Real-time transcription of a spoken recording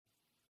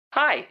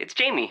Hi, it's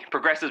Jamie,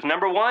 Progressive's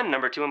number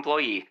 2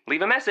 employee.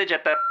 Leave a message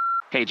at the...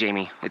 Hey,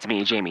 Jamie, it's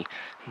me, Jamie.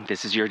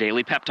 This is your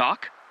daily pep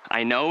talk.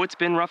 I know it's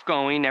been rough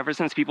going ever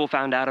since people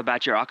found out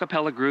about your a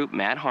cappella group,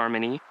 Mad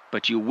Harmony,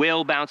 but you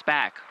will bounce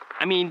back.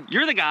 I mean,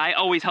 you're the guy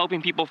always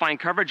helping people find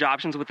coverage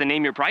options with the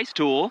Name Your Price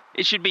tool.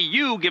 It should be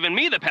you giving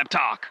me the pep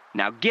talk.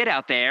 Now get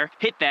out there,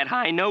 hit that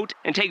high note,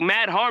 and take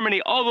Mad Harmony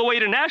all the way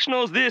to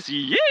nationals this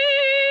year!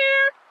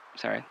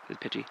 Sorry, it's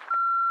pitchy.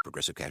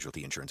 Progressive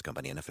Casualty Insurance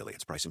Company and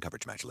Affiliates. Price and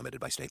coverage match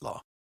limited by state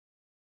law.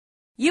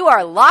 You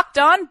are Locked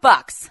On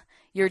Bucks,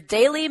 your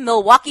daily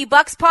Milwaukee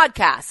Bucks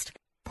podcast.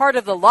 Part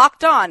of the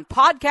Locked On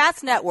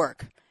Podcast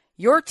Network.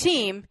 Your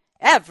team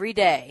every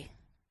day.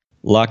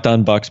 Locked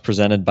On Bucks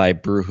presented by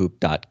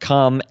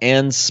BrewHoop.com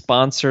and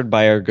sponsored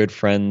by our good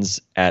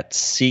friends at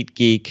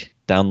SeatGeek.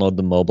 Download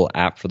the mobile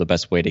app for the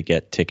best way to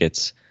get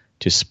tickets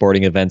to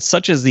sporting events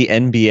such as the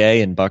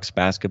NBA and Bucks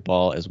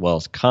basketball, as well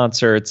as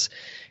concerts.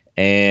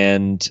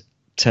 And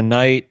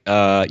tonight,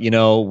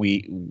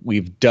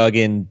 we've dug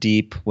in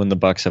deep when the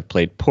Bucks have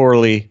played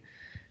poorly.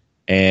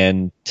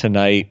 And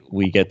tonight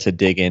we get to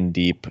dig in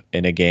deep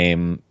in a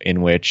game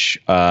in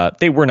which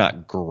they were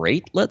not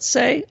great, let's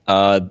say.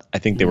 I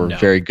think they were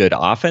very good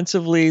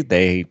offensively.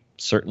 They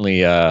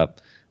certainly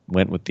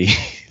went with the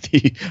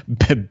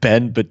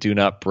bend but do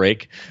not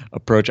break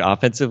approach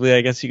offensively,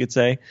 I guess you could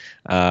say.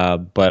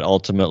 But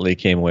ultimately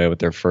came away with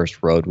their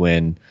first road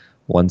win,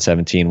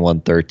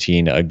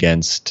 117-113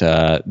 against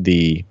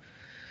the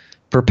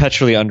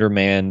perpetually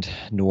undermanned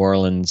New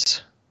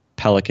Orleans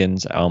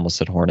Pelicans. I almost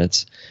said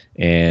Hornets.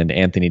 And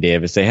Anthony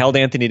Davis. They held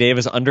Anthony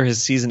Davis under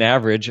his season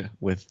average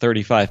with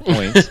 35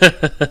 points.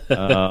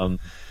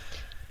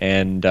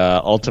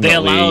 Ultimately, they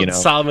allowed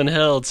Solomon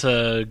Hill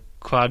to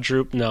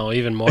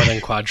even more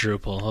than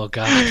quadruple. Oh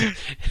God.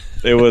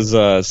 It was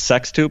a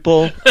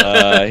sextuple.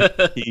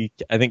 He,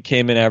 I think,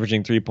 came in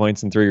averaging 3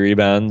 points and 3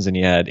 rebounds, and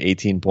he had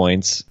 18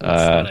 points.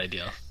 That's not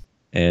ideal.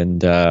 And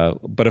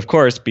but of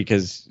course,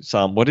 because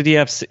what did he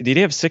have? Did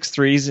he have 6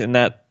 threes in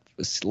that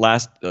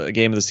last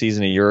game of the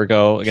season a year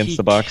ago against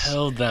the Bucks? He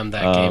killed them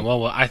that game.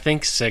 Well, I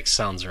think 6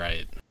 sounds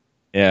right.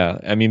 Yeah,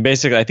 I mean,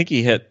 basically, I think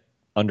he hit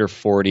under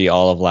 40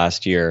 all of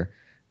last year,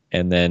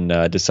 and then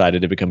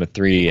decided to become a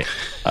 3.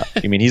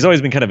 I mean, he's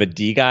always been kind of a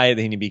D guy.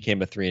 Then he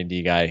became a 3 and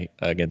D guy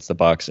against the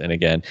Bucks. And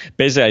again,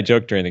 basically, I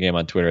joked during the game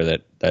on Twitter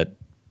that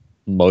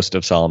most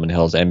of Solomon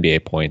Hill's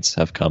NBA points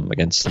have come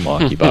against the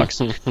Milwaukee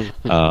Bucks.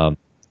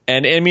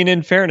 And I mean,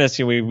 in fairness,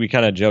 we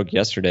kind of joked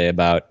yesterday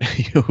about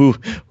who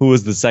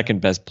was the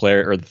second best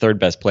player or the third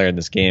best player in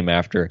this game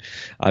after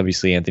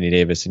obviously Anthony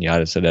Davis and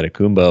Giannis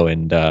Antetokounmpo.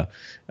 And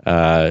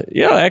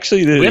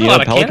actually, we had a lot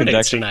of Pelicans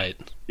candidates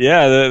tonight.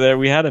 Yeah,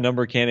 we had a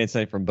number of candidates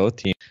tonight from both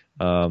teams.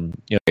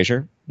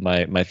 Frazier,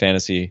 my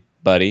fantasy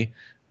buddy,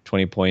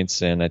 20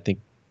 points and I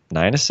think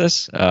 9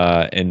 assists,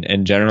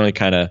 and generally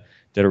kind of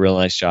did a real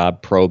nice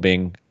job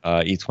probing.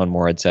 Each one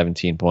more had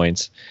 17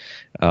 points.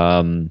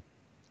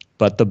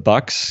 But the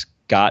Bucks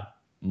got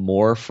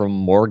more from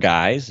more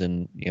guys,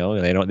 and they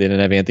didn't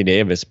have Anthony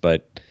Davis,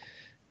 but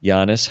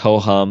Giannis,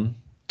 ho-hum,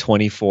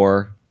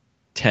 24,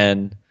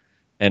 10,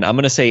 and I'm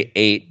going to say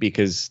 8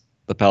 because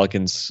the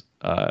Pelicans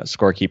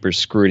scorekeeper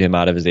screwed him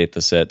out of his 8th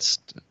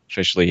assist.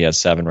 Officially, he has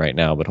 7 right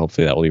now, but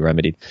hopefully that will be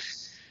remedied.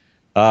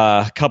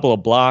 A couple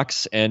of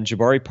blocks, and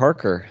Jabari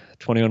Parker,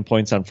 21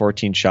 points on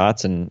 14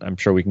 shots, and I'm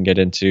sure we can get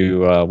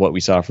into what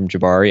we saw from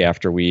Jabari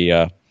after we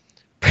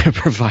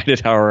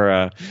provided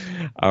our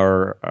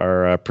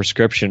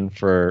prescription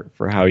for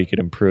how he could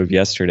improve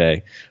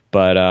yesterday.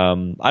 But I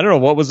don't know,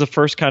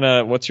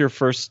 what's your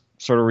first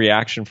sort of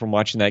reaction from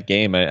watching that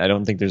game? I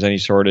don't think there's any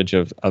shortage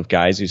of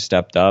guys who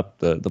stepped up,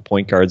 the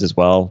point guards as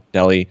well,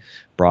 Delly,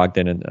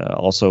 Brogdon, and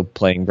also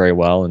playing very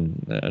well,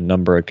 and a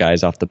number of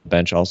guys off the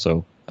bench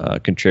also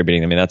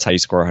contributing. I mean, that's how you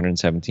score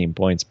 117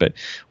 points. But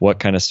what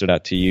kind of stood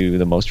out to you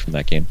the most from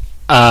that game?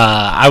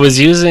 I was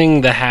using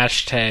the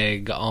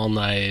hashtag all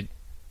night.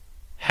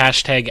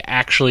 Hashtag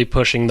actually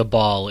pushing the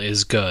ball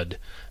is good.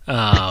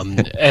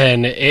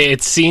 And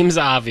it seems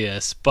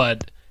obvious,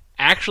 but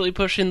actually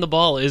pushing the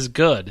ball is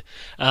good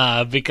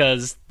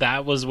because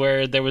that was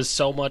where there was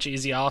so much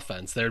easy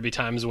offense. There would be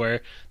times where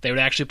they would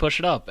actually push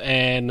it up,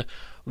 and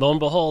lo and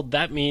behold,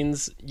 that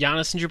means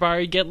Giannis and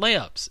Jabari get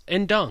layups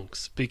and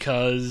dunks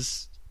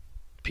because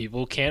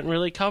people can't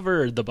really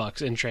cover the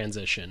Bucks in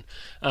transition.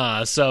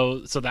 So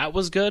that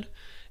was good.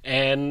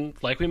 And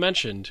like we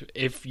mentioned,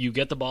 if you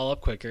get the ball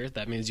up quicker,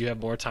 that means you have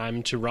more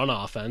time to run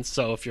offense.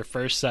 So if your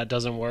first set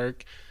doesn't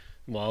work,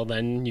 well,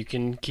 then you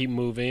can keep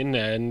moving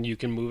and you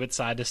can move it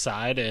side to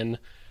side. And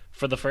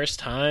for the first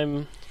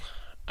time,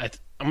 I'm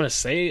going to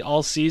say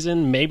all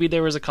season, maybe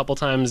there was a couple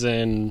times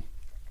in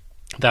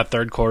that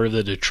third quarter of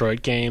the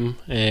Detroit game,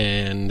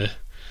 and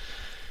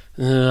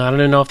I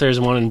don't know if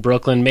there's one in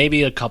Brooklyn,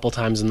 maybe a couple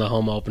times in the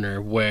home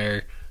opener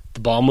where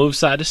the ball moves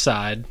side to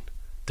side.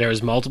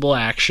 There's multiple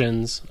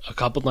actions, a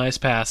couple nice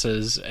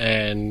passes,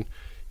 and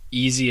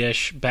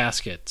easy-ish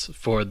baskets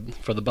for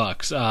the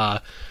Bucks.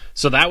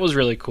 So that was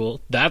really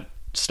cool. That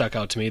stuck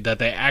out to me, that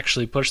they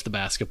actually pushed the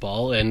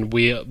basketball, and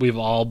we've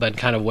all been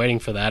kind of waiting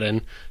for that,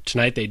 and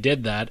tonight they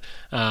did that.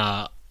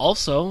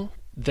 Also,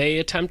 they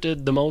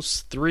attempted the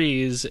most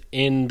threes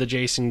in the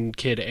Jason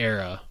Kidd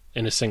era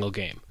in a single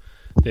game.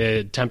 They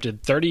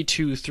attempted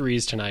 32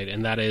 threes tonight,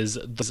 and that is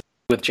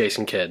with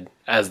Jason Kidd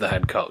as the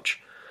head coach.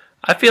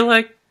 I feel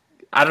like,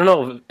 I don't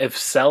know if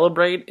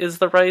celebrate is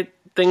the right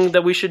thing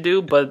that we should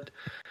do, but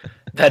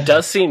that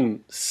does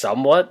seem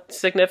somewhat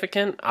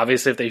significant.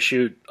 Obviously, if they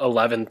shoot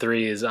 11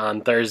 threes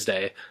on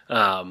Thursday,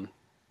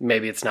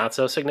 maybe it's not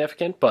so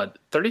significant, but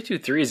 32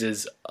 threes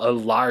is a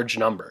large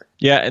number.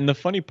 Yeah, and the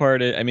funny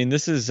part is, I mean,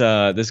 this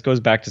goes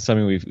back to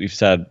something we've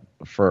said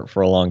for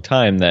a long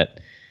time, that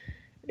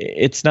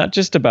it's not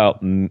just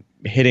about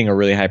hitting a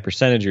really high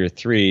percentage of your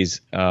threes,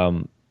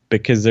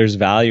 because there's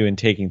value in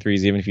taking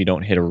threes even if you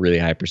don't hit a really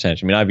high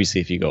percentage. I mean,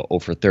 obviously, if you go 0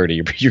 for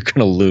 30, you're going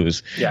to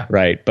lose,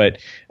 right? But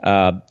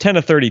 10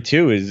 to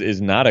 32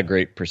 is not a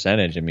great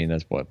percentage. I mean,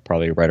 that's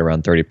probably right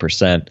around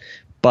 30%.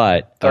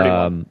 But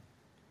 31.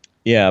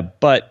 I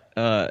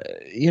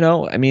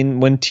mean,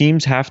 when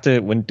teams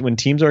when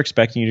teams are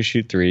expecting you to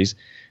shoot threes,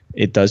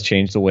 it does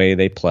change the way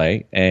they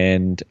play.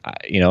 And,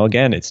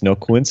 again, it's no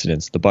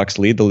coincidence. The Bucks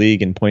lead the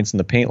league in points in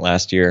the paint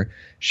last year,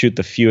 shoot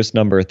the fewest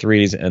number of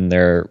threes, and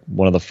they're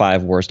one of the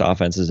 5 worst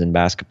offenses in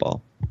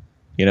basketball.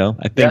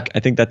 I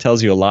think that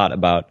tells you a lot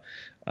about,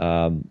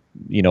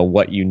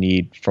 what you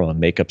need from a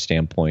makeup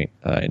standpoint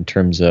in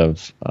terms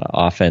of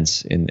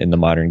offense in the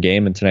modern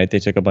game. And tonight they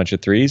took a bunch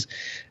of threes,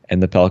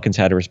 and the Pelicans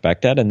had to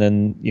respect that. And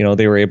then,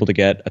 they were able to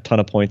get a ton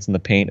of points in the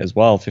paint as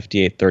well,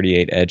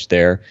 58-38 edge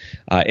there.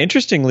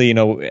 Interestingly,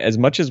 as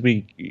much as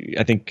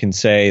I think can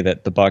say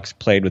that the Bucks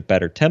played with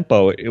better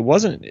tempo, it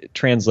wasn't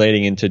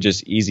translating into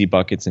just easy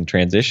buckets in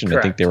transition. Correct.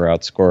 I think they were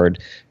outscored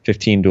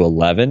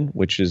 15-11,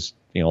 which is,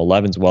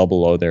 11's well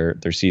below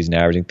their season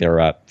average. I think they were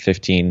at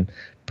 15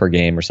 per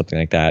game or something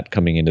like that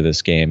coming into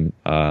this game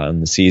in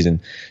the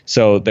season.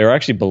 So they're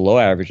actually below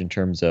average in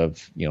terms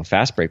of,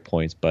 fast break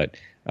points, but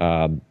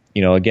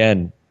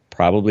again,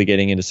 probably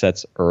getting into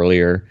sets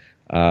earlier,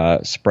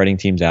 spreading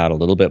teams out a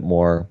little bit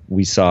more.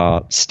 We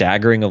saw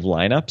staggering of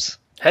lineups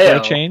for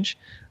a change.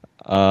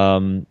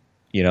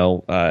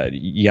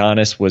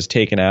 Giannis was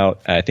taken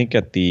out, I think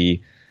at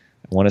the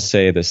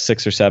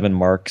 6 or 7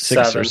 mark,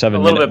 6 or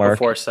 7 minute mark. A little bit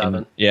before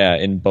 7.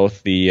 In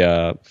both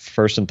the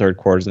first and third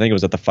quarters. I think it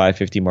was at the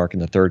 5:50 mark in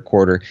the third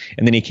quarter.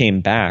 And then he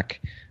came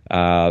back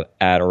at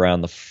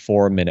around the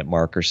 4-minute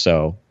mark or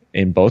so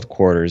in both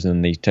quarters,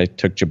 and they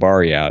took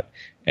Jabari out.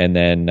 And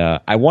then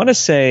I want to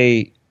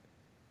say,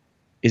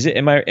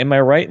 am I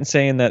right in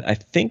saying that I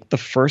think the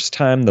first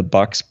time the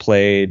Bucks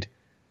played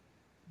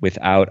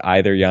without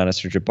either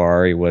Giannis or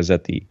Jabari was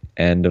at the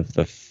end of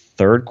the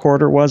third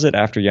quarter, was it?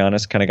 After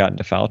Giannis kind of got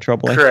into foul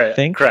trouble, I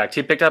think? Correct.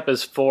 He picked up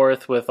his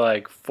 4th with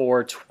like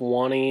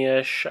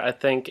 4:20-ish, I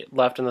think,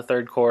 left in the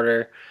third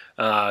quarter.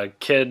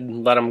 Kidd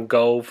let him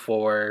go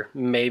for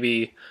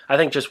maybe, I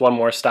think, just one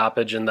more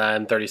stoppage, and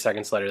then 30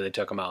 seconds later they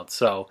took him out.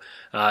 So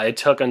it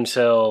took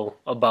until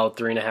about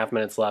 3.5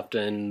 minutes left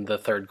in the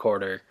third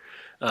quarter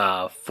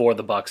for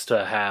the Bucks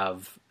to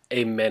have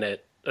a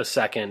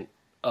second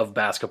of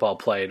basketball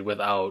played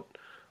without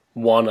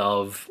one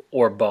of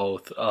or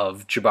both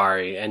of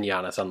Jabari and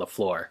Giannis on the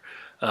floor.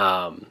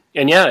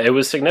 It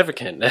was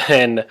significant.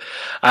 And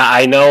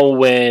I know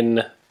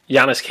when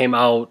Giannis came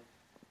out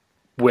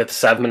with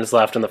 7 minutes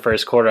left in the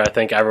first quarter, I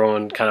think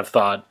everyone kind of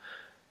thought,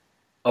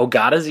 oh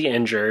God, is he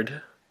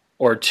injured?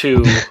 Or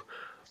 2,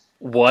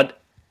 what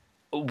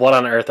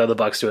on earth are the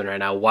Bucks doing right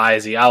now? Why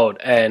is he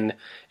out? And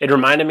it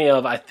reminded me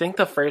of, I think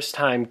the first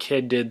time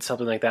Kidd did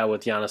something like that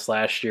with Giannis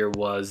last year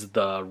was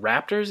the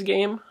Raptors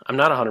game. I'm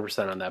not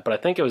 100% on that, but I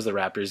think it was the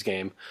Raptors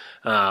game,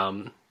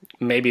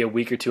 maybe a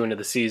week or 2 into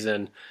the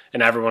season,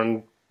 and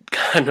everyone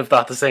kind of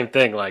thought the same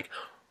thing, like,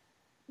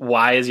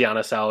 why is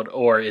Giannis out,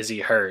 or is he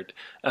hurt?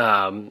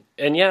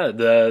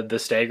 The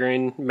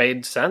staggering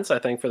made sense, I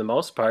think, for the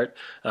most part.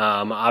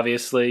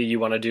 Obviously, you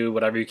want to do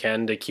whatever you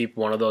can to keep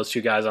one of those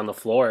 2 guys on the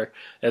floor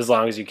as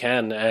long as you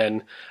can.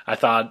 And I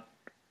thought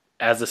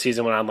as the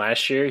season went on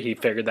last year, he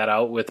figured that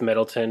out with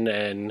Middleton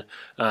and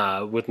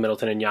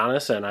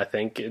Giannis. And I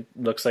think it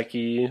looks like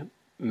he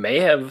may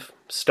have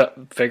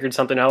figured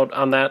something out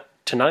on that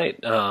tonight.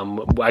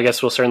 I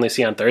guess we'll certainly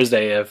see on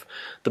Thursday if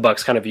the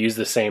Bucks kind of use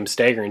the same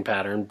staggering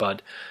pattern,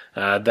 but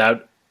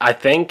that I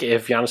think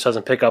if Giannis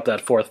doesn't pick up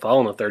that 4th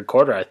foul in the third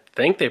quarter, I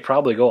think they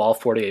probably go all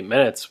 48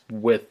 minutes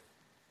with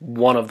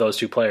one of those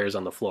 2 players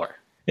on the floor.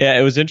 Yeah,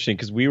 it was interesting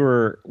because we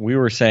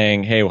were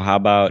saying, hey, well, how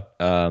about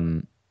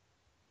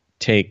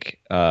take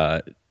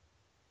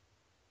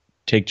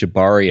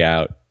Jabari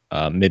out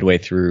midway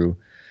through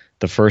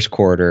the first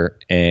quarter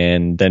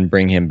and then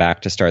bring him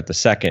back to start the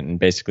second. And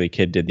basically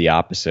Kidd did the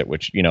opposite,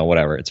 which,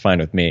 whatever, it's fine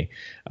with me.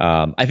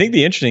 I think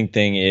the interesting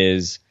thing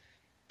is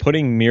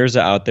putting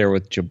Mirza out there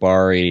with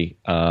Jabari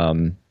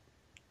and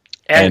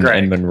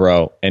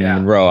Monroe. And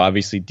Monroe,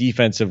 obviously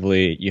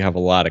defensively, you have a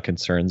lot of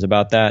concerns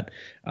about that.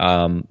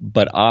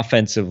 But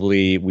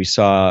offensively, we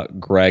saw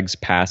Greg's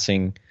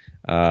passing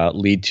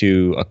lead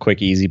to a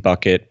quick, easy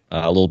bucket,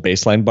 a little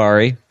baseline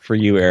Bari for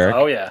you, Eric.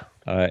 Oh, yeah.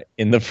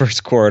 In the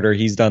first quarter.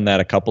 He's done that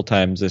a couple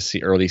times this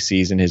early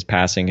season. His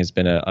passing has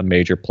been a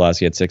major plus.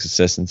 He had 6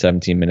 assists in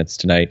 17 minutes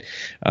tonight.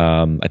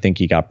 I think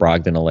he got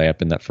Brogdon a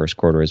layup in that first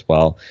quarter as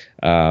well.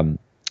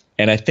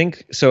 And I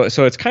think so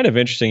it's kind of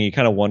interesting. You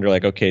kind of wonder,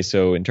 like, okay,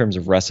 so in terms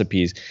of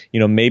recipes,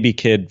 maybe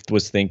Kidd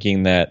was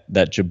thinking that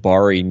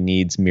Jabari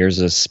needs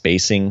Mirza's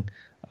spacing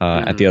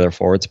at the other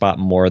forward spot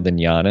more than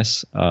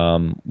Giannis,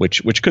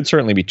 which could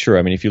certainly be true.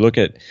 I mean, if you look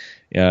at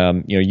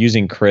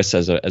using Chris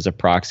as a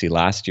proxy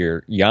last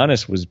year,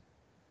 Giannis was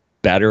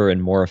better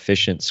and more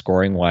efficient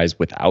scoring wise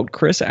without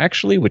Chris,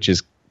 actually, which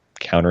is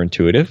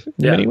counterintuitive in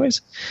many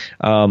ways.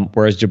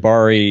 Whereas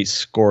Jabari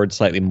scored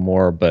slightly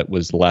more but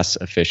was less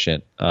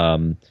efficient.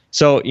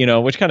 So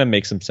which kind of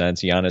makes some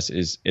sense. Giannis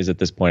is at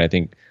this point, I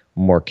think,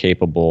 more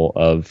capable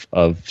of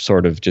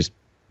sort of just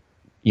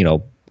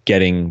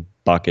getting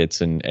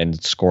buckets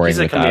and scoring. He's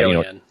a without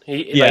chameleon.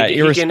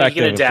 Irrespective he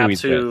can adapt of who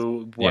he's to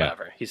with.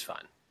 whatever. Yeah. He's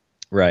fine.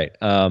 Right.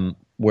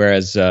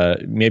 Whereas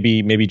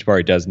maybe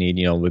Jabari does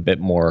need a bit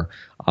more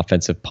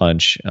offensive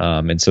punch,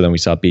 and so then we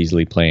saw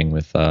Beasley playing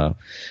with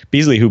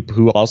Beasley,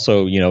 who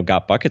also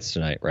got buckets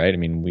tonight, right? I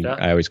mean,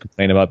 I always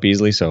complain about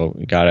Beasley, so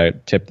we got to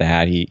tip the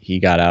hat. He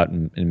got out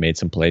and made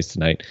some plays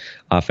tonight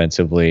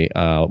offensively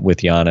with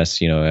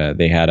Giannis.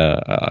 They had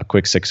a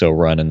quick 6-0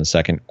 run in the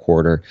second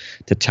quarter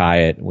to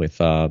tie it with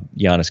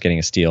Giannis getting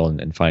a steal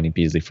and finding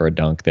Beasley for a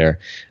dunk there.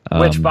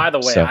 Which, by the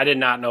way, I did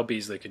not know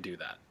Beasley could do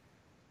that.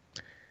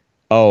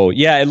 Oh,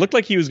 yeah, it looked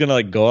like he was going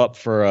to go up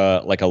for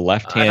a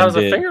left-handed... I thought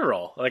it was a finger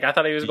roll. I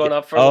thought he was going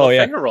up for a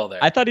finger roll there.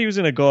 I thought he was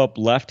going to go up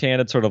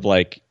left-handed, sort of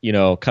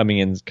coming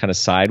in kind of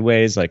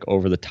sideways, like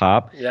over the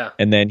top. Yeah.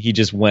 And then he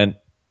just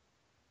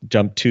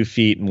jumped 2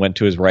 feet and went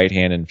to his right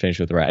hand and finished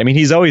with the right. I mean,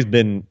 he's always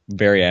been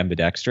very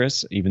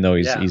ambidextrous, even though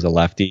he's a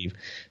lefty.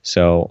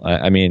 So,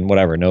 I mean,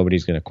 whatever.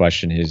 Nobody's going to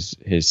question his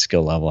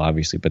skill level,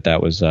 obviously. But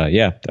that was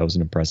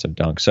an impressive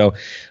dunk. So,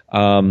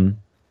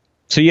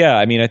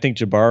 I mean, I think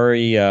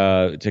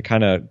Jabari, to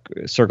kind of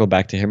circle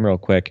back to him real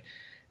quick,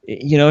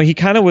 he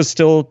kind of was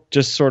still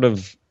just sort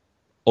of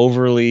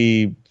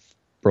overly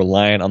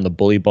reliant on the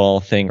bully ball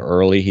thing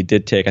early. He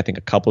did take, I think,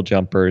 a couple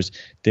jumpers,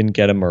 didn't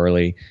get him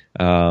early,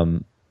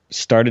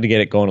 started to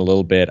get it going a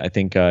little bit. I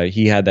think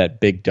he had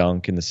that big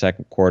dunk in the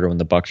second quarter when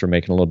the Bucks were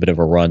making a little bit of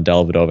a run.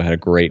 Dellavedova had a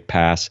great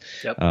pass,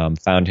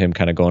 found him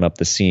kind of going up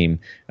the seam.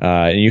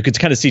 And you could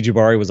kind of see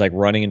Jabari was like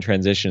running in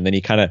transition, and then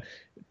he kind of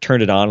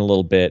turned it on a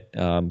little bit,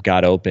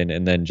 got open,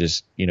 and then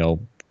just,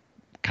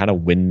 kind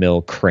of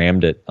windmill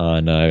crammed it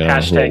on I don't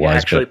know who it was,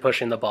 actually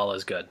pushing the ball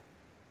is good.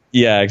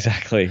 Yeah,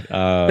 exactly.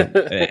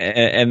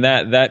 And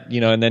that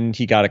and then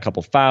he got a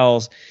couple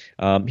fouls.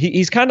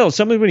 He's kind of,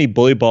 sometimes when he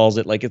bully balls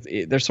it, like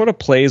there's sort of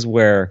plays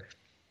where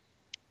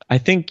I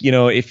think,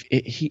 if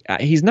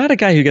he's not a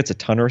guy who gets a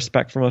ton of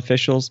respect from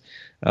officials,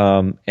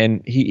 and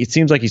it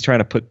seems like he's trying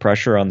to put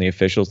pressure on the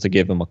officials to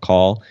give him a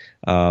call,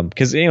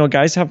 because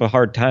guys have a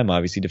hard time.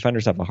 Obviously,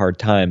 defenders have a hard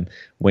time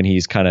when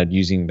he's kind of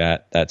using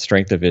that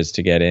strength of his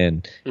to get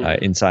in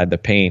inside the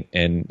paint,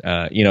 and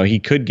he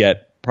could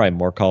get probably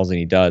more calls than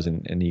he does,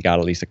 and he got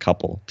at least a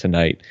couple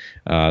tonight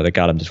that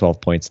got him to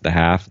 12 points at the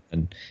half,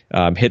 and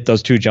hit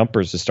those 2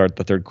 jumpers to start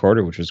the third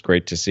quarter, which was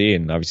great to see,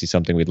 and obviously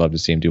something we'd love to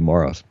see him do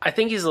more of. I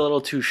think he's a little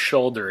too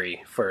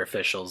shouldery for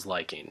officials'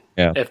 liking,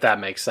 if that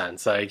makes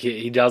sense. Like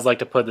he does like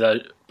to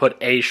put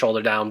a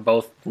shoulder down,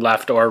 both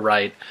left or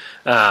right,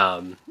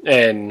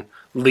 and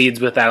leads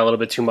with that a little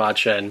bit too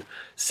much. And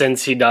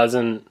since he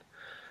doesn't,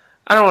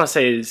 I don't want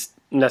to say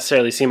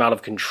necessarily seem out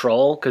of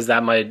control, because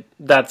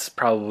that's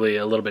probably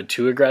a little bit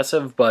too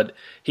aggressive, but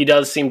he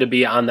does seem to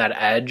be on that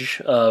edge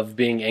of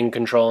being in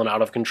control and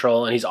out of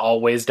control, and he's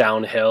always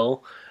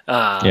downhill.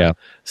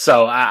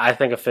 So I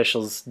think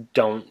officials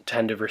don't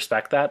tend to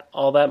respect that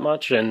all that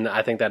much, and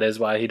I think that is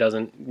why he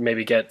doesn't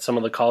maybe get some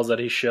of the calls that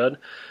he should.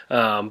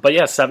 But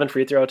yeah, 7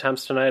 free throw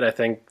attempts tonight. I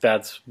think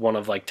that's one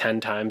of 10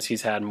 times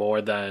he's had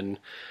more than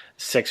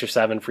 6 or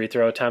 7 free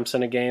throw attempts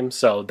in a game,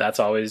 so that's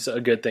always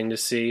a good thing to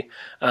see.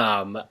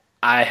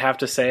 I have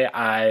to say,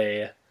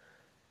 I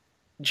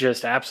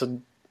just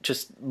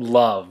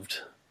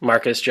loved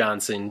Marcus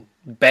Johnson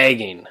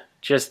begging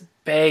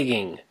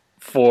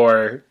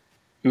for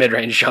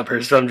mid-range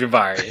jumpers from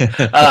Jabari.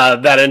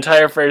 That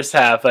entire first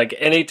half,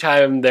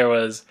 anytime there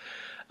was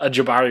a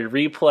Jabari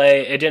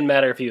replay, it didn't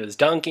matter if he was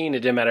dunking, it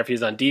didn't matter if he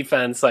was on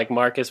defense,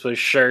 Marcus was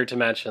sure to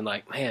mention,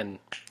 man,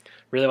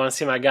 really want to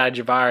see my guy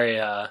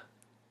Jabari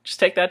just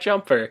take that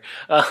jumper.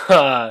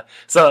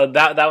 So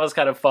that was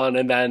kind of fun,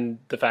 and then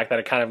the fact that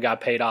it kind of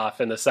got paid off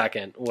in the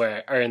second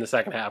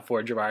half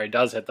where Jabari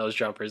does hit those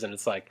jumpers, and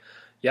it's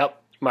yep,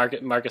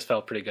 Marcus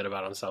felt pretty good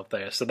about himself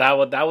there. So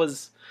that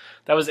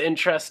was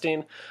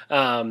interesting.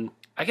 I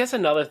guess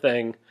another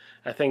thing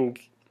I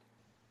think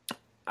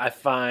I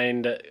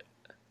find,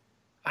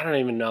 I don't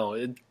even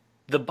know,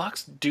 the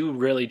Bucks do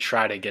really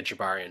try to get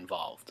Jabari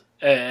involved,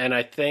 and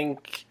I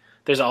think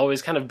there's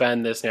always kind of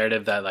been this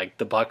narrative that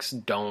the Bucks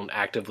don't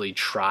actively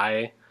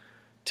try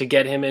to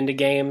get him into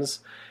games,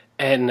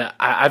 and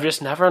I've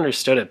just never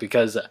understood it,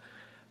 because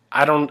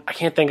I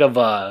can't think of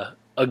a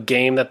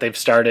game that they've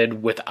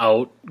started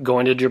without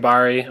going to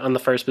Jabari on the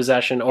first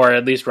possession, or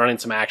at least running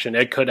some action.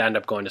 It could end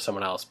up going to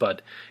someone else,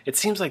 but it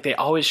seems like they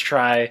always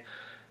try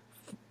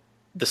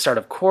the start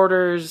of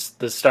quarters,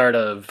 the start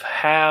of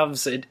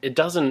halves. It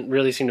doesn't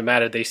really seem to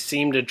matter. They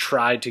seem to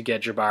try to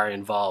get Jabari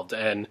involved,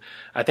 and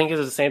I think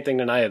it's the same thing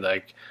tonight.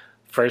 Like,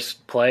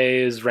 first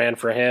plays ran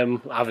for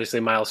him. Obviously,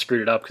 Miles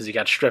screwed it up because he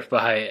got stripped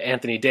by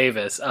Anthony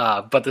Davis.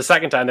 But the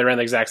second time they ran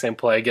the exact same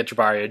play, get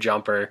Jabari a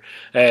jumper,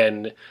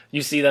 and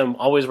you see them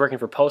always working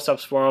for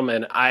post-ups for him.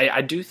 And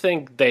I do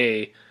think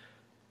they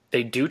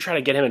do try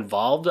to get him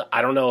involved.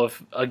 I don't know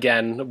if,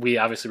 again, we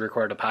obviously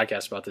recorded a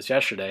podcast about this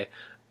yesterday.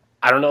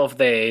 I don't know if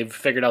they've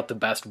figured out the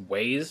best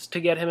ways to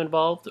get him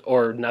involved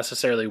or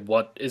necessarily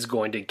what is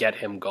going to get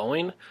him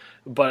going.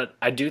 But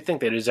I do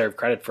think they deserve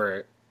credit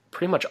for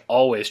pretty much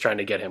always trying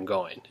to get him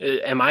going.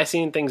 Am I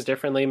seeing things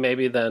differently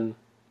maybe than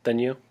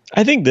you?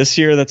 I think this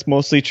year that's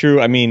mostly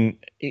true. I mean,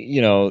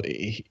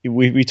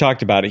 we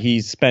talked about it.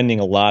 He's spending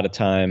a lot of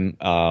time,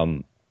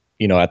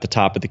 at the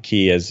top of the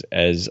key as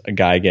a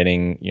guy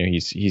getting,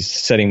 he's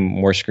setting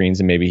more screens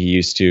than maybe he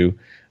used to.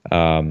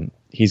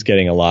 He's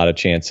getting a lot of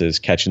chances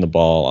catching the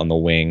ball on the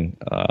wing.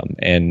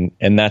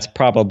 And that's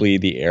probably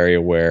the area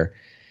where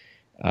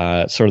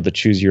sort of the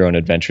choose your own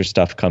adventure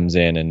stuff comes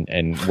in,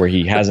 and where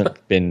he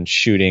hasn't been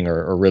shooting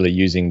or really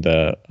using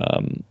the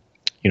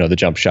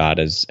jump shot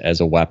as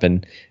a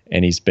weapon,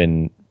 and he's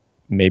been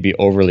maybe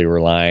overly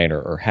reliant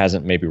or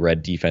hasn't maybe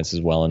read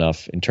defenses well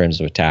enough in terms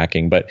of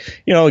attacking. But,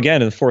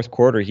 again, in the fourth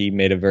quarter, he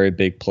made a very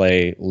big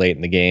play late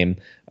in the game.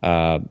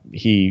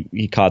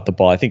 He caught the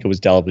ball. I think it was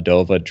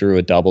Dellavedova, drew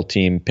a double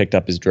team, picked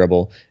up his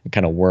dribble, and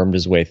kind of wormed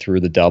his way through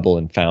the double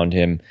and found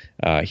him.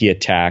 He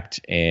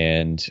attacked,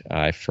 and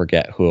I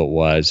forget who it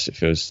was.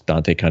 If it was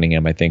Dante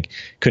Cunningham, I think,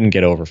 couldn't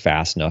get over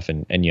fast enough,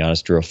 and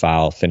Giannis drew a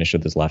foul, finished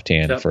with his left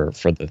hand for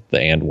the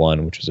and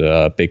one, which was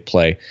a big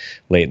play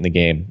late in the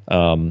game.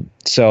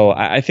 So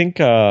I think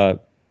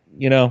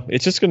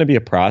it's just going to be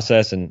a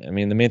process, and I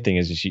mean the main thing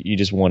is you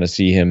just want to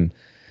see him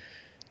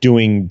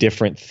doing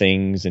different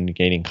things and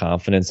gaining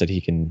confidence that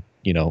he can,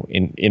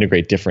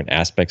 integrate different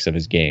aspects of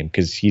his game,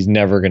 because he's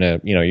never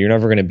gonna, you're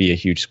never gonna be a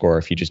huge scorer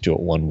if you just do it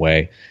one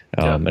way.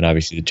 And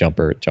obviously the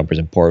jumper's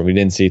important. We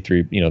didn't see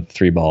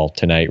three ball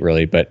tonight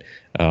really, but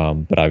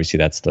obviously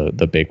that's the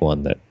big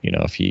one that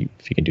if he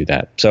can do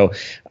that. So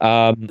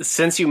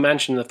since you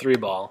mentioned the three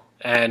ball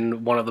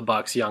and one of the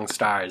Bucks' young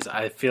stars,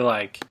 I feel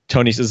like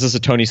is this a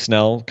Tony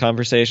Snell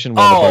conversation?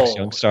 One of the Bucks'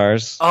 young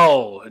stars?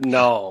 Oh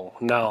no,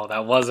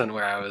 that wasn't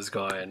where I was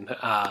going.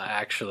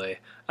 Actually,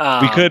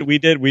 we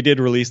did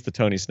release the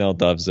Tony Snell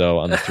Doves though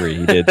on the three.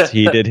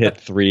 He did hit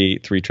three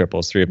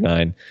triples, 3 of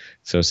 9.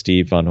 So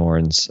Steve Von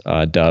Horn's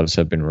Doves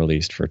have been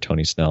released for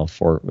Tony Snell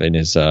in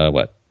his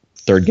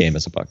third game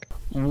as a Buck.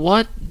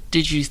 What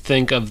did you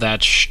think of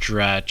that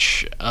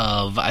stretch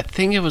of? I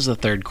think it was the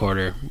third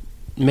quarter.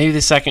 Maybe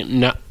the second.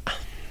 No,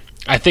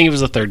 I think it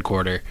was the third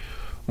quarter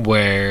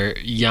where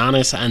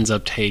Giannis ends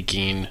up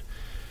taking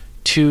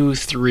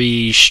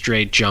 2-3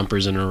 straight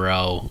jumpers in a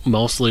row,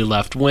 mostly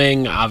left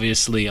wing,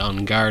 obviously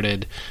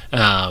unguarded.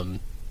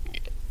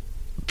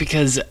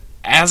 Because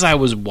as I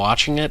was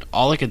watching it,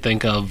 all I could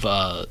think of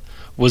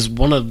was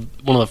one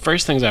of the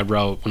first things I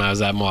wrote when I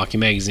was at Milwaukee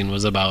Magazine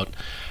was about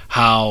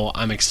how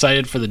I'm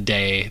excited for the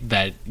day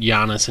that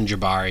Giannis and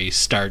Jabari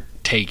start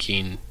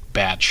taking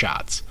bad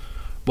shots.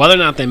 Whether or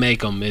not they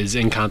make them is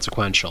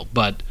inconsequential,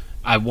 but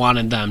I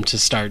wanted them to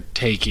start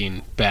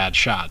taking bad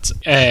shots.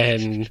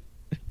 And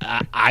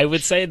I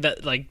would say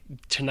that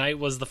tonight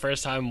was the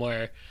first time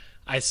where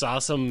I saw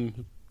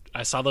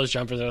those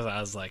jumpers and I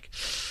was like,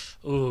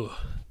 ooh,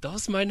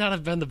 those might not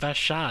have been the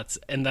best shots.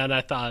 And then I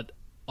thought,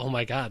 oh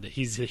my God,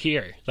 he's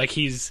here.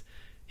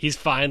 He's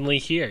finally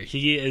here.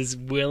 He is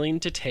willing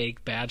to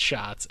take bad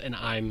shots, and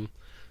I'm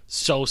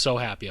so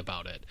happy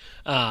about it.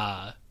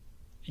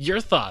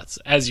 Your thoughts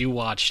as you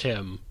watched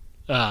him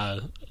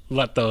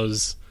let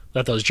those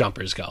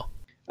jumpers go?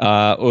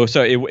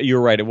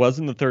 You're right. It was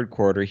in the third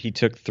quarter. He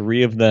took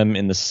 3 of them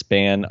in the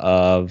span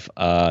of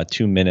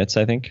 2 minutes,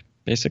 I think,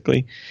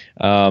 basically.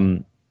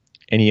 And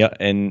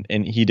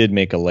he did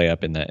make a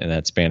layup in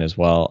that span as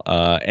well.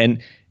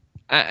 And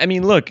I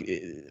mean, look,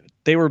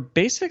 they were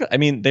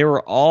they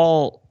were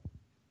all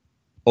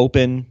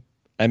open.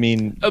 I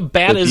mean,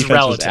 bad is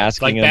relative.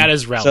 Bad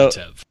is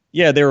relative. So,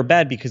 yeah, they were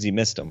bad because he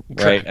missed them, right?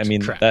 Correct, I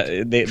mean,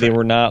 correct. They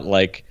were not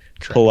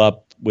pull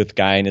up with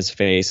guy in his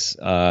face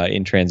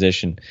in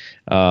transition.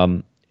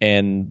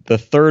 And the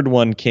third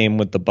one came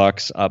with the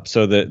Bucks up.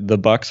 So the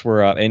Bucks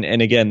were up,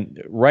 and again,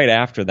 right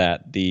after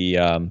that,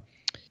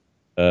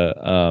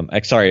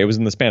 sorry, it was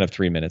in the span of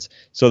 3 minutes.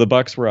 So the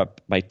Bucks were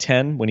up by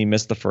 10 when he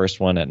missed the first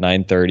one at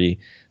 9:30.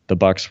 The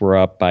Bucks were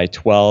up by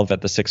 12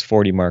 at the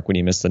 6:40 mark when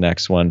he missed the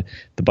next one.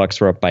 The Bucks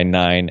were up by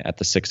 9 at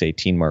the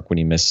 6:18 mark when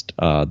he missed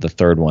the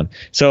third one.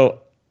 So,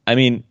 I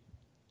mean,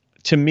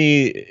 to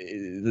me,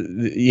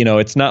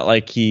 it's not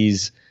like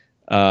he's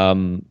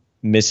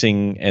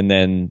missing, and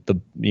then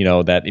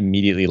that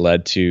immediately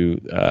led to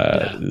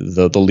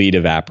the lead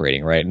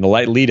evaporating, right? And the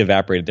lead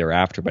evaporated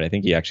thereafter, but I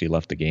think he actually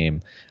left the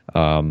game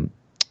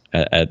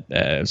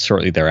at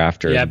shortly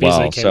thereafter as well.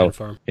 Beasley came in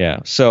for him. Yeah,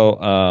 so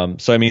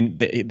I mean,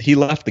 he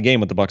left the game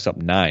with the Bucks up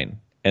 9,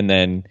 and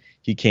then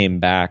he came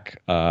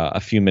back a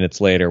few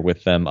minutes later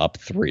with them up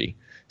 3.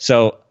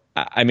 So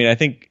I mean, I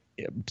think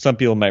some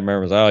people might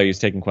remember he was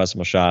taking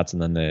questionable shots,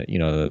 and then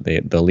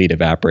the lead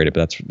evaporated,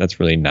 but that's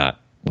really not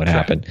what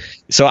happened.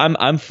 So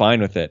I'm fine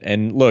with it.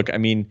 And look, I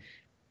mean,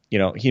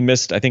 he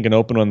missed, I think, an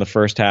open one in the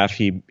first half.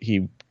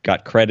 He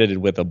got credited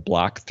with a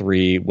block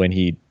 3 when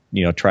he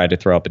tried to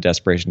throw up a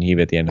desperation heave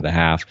at the end of the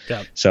half.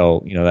 Yep.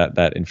 So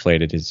that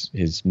inflated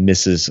his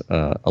misses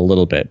a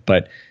little bit.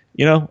 But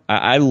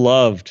I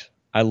loved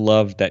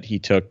that he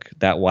took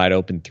that wide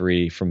open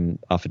 3 from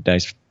off a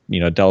nice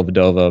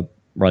Dellavedova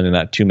running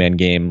that 2-man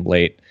game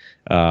late.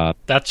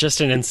 That's just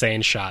an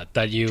insane shot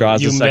that you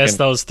miss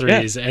those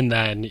threes and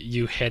then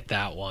you hit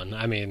that one.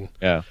 I mean,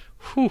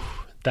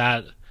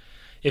 that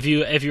if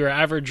you were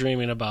ever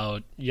dreaming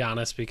about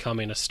Giannis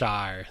becoming a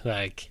star,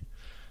 like,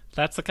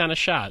 that's the kind of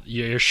shot.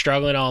 You're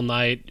struggling all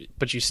night,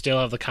 but you still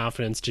have the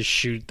confidence to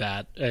shoot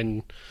that.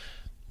 And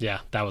yeah,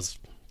 that was.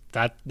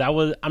 I'm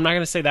not going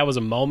to say that was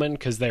a moment,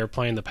 because they were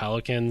playing the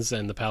Pelicans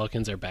and the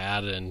Pelicans are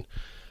bad and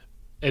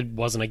it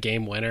wasn't a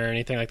game winner or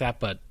anything like that,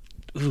 but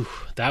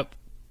that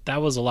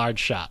was a large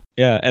shot.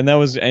 Yeah, and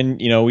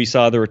we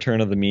saw the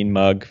return of the mean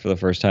mug for the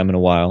first time in a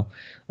while.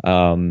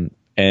 And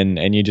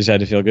you just had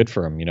to feel good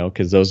for him,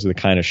 because those are the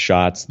kind of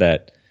shots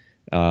that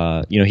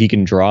he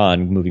can draw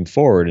on moving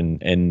forward,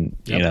 and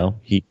yep.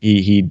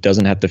 He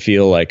doesn't have to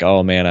feel like,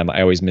 oh man,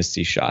 I always miss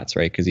these shots,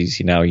 right? Because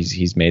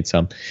he's made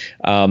some.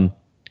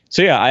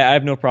 So yeah, I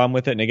have no problem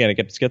with it. And again, it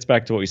gets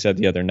back to what we said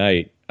the other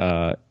night.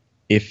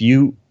 If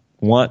you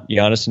want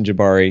Giannis and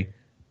Jabari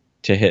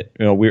to hit,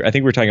 I think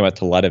we were talking about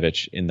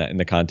Teletovic in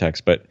the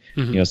context, but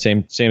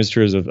same is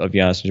true of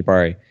Giannis and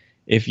Jabari.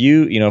 If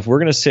if we're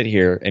going to sit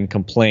here and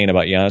complain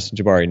about Giannis and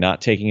Jabari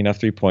not taking enough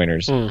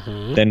 3-pointers,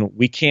 then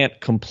we can't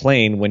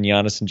complain when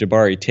Giannis and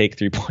Jabari take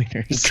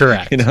 3-pointers.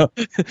 Correct.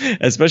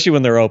 Especially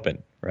when they're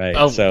open, right?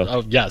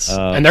 Yes,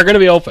 and they're going to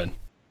be open.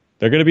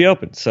 They're going to be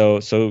open. So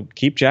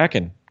keep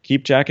jacking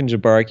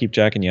Jabari, keep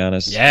jacking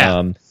Giannis.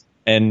 Yeah.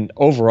 And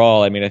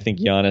overall, I mean, I think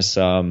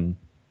Giannis,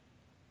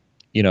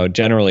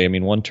 generally, I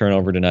mean, 1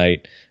 turnover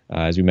tonight,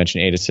 as we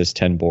mentioned, 8 assists,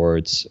 10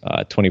 boards,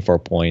 24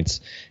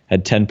 points,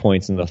 had 10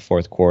 points in the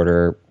fourth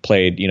quarter,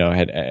 played,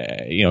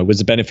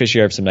 was a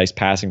beneficiary of some nice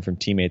passing from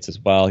teammates as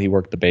well. He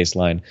worked the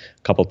baseline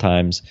a couple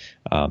times,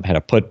 had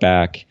a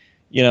putback.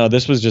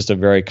 This was just a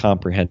very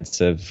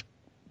comprehensive,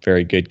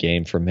 very good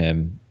game from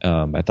him.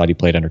 I thought he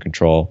played under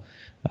control.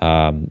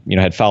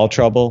 Had foul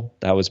trouble.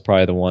 That was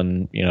probably the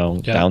one,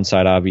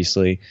 downside,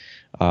 obviously.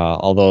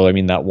 Although, I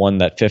mean,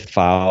 that fifth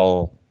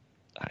foul,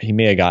 he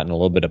may have gotten a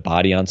little bit of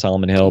body on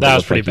Solomon Hill. That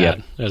was pretty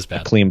bad. It was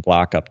bad. A clean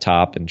block up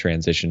top in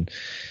transition.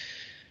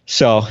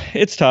 So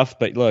it's tough,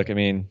 but look, I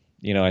mean,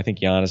 I think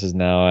Giannis is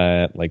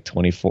now at like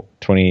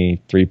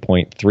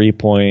 23.3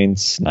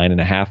 points,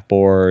 9.5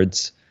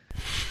 boards,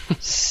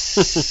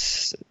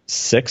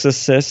 6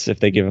 assists if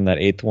they give him that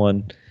 8th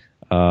one.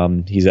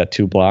 He's at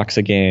 2 blocks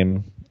a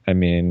game. I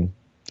mean,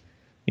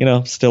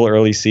 still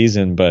early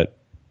season, but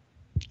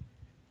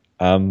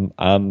I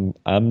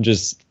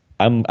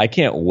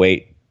can't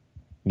wait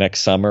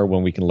next summer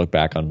when we can look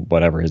back on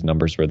whatever his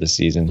numbers were this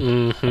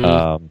season.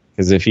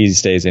 Because if he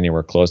stays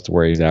anywhere close to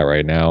where he's at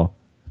right now,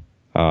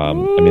 I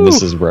mean,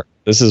 this is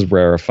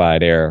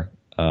rarefied air.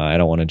 I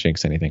don't want to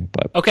jinx anything,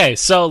 but okay.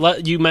 So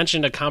you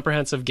mentioned a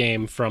comprehensive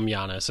game from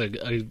Giannis,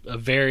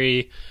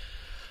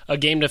 a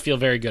game to feel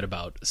very good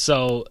about.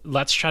 So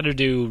let's try to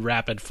do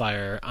rapid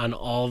fire on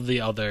all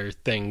the other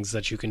things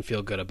that you can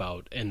feel good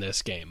about in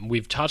this game.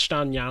 We've touched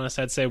on Giannis,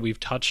 I'd say. We've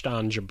touched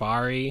on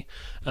Jabari.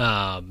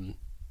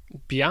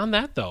 Beyond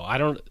that, though, I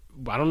don't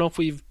know if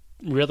we've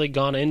really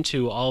gone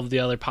into all of the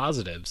other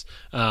positives.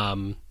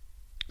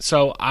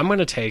 So I'm going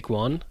to take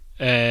one.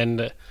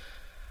 And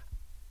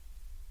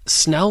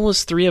Snell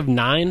was 3 of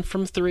 9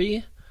 from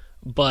 3,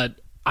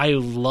 but I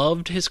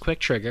loved his quick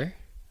trigger.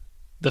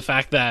 The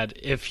fact that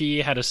if he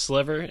had a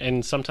sliver,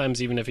 and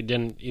sometimes even if he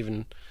didn't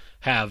even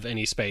have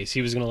any space,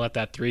 he was going to let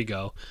that 3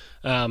 go.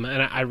 And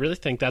I really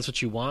think that's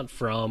what you want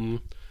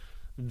from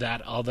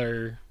that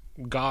other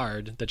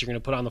guard that you're going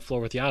to put on the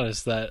floor with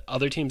Giannis, that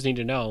other teams need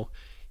to know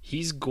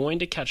he's going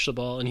to catch the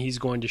ball and he's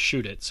going to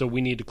shoot it. So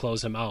we need to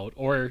close him out,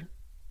 or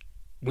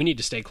we need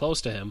to stay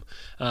close to him.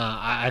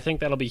 I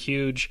think that'll be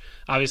huge.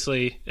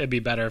 Obviously, it'd be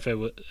better if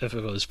it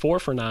was 4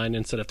 for 9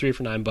 instead of 3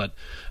 for 9. But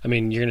I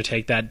mean, you're going to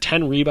take that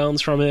 10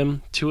 rebounds from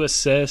him, 2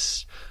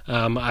 assists.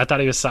 I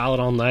thought he was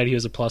solid all night. He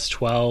was a plus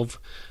 12.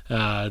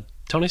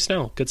 Tony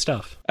Snell, good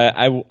stuff.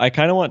 I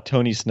kind of want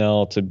Tony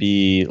Snell to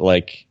be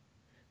like,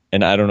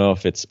 and I don't know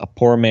if it's a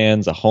poor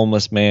man's, a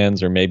homeless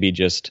man's, or maybe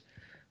just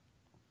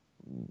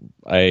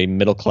a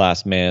middle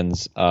class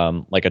man's,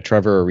 like a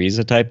Trevor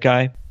Ariza type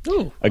guy.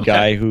 Ooh, a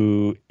guy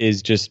who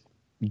is just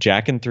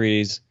jacking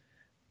threes,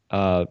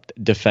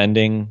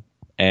 defending,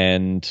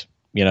 and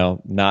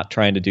not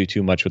trying to do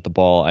too much with the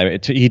ball.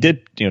 He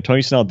did,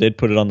 Tony Snell did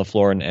put it on the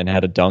floor and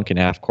had a dunk in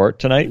half court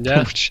tonight,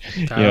 which,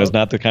 is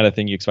not the kind of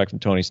thing you expect from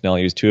Tony Snell.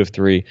 He was 2 of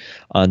 3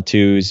 on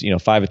twos,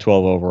 5 of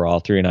 12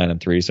 overall, 3 of 9 on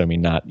threes. So,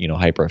 not,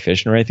 hyper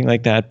efficient or anything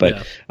like that,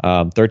 but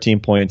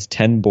 13 points,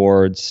 10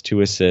 boards,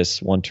 2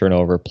 assists, 1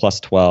 turnover, plus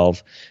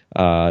 12,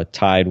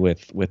 tied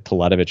with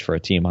Teletovic for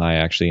a team high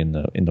actually in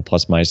the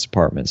plus minus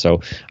department.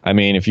 So,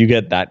 if you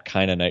get that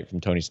kind of night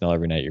from Tony Snell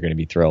every night, you're going to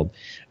be thrilled.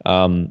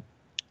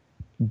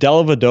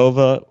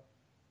 Dellavedova,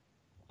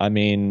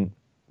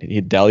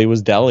 Delly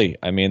was Delly.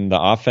 The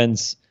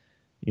offense,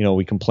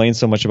 we complain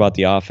so much about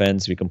the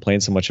offense. We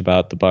complain so much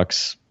about the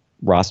Bucks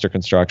roster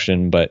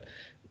construction, but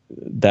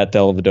that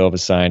Dellavedova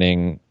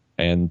signing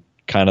and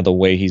kind of the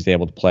way he's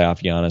able to play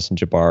off Giannis and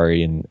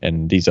Jabari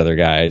and these other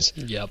guys.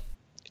 Yep.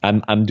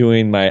 I'm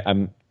doing my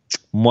I'm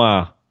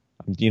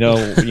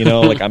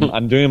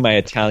doing my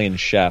Italian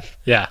chef.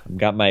 Yeah. I've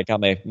got my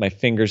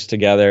fingers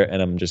together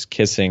and I'm just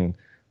kissing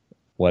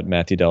what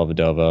Matthew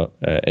Dellavedova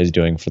is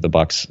doing for the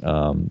Bucks.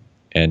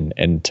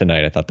 And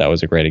tonight I thought that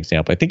was a great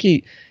example. I think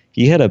he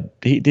had a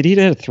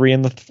 3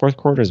 in the fourth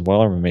quarter as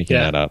well, or am I making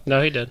that up?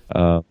 No, he did.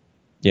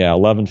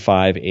 11,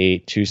 5,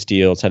 8, 2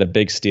 steals, had a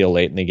big steal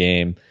late in the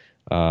game.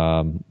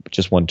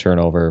 Just 1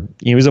 turnover.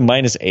 He was a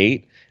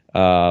 -8.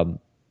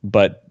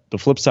 But the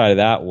flip side of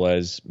that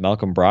was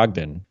Malcolm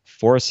Brogdon,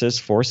 4 assists,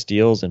 4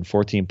 steals, and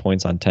 14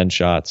 points on 10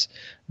 shots.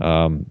 He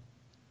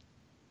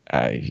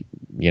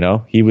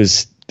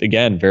was,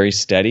 again, very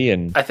steady.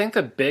 And I think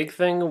the big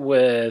thing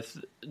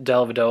with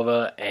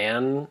Dellavedova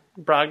and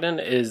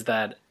Brogdon is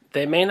that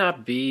they may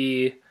not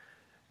be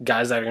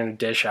guys that are going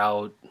to dish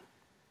out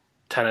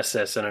 10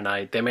 assists in a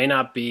night. They may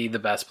not be the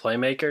best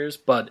playmakers,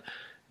 but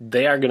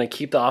they are going to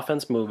keep the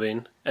offense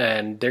moving,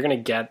 and they're going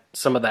to get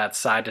some of that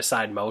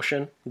side-to-side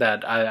motion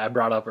that I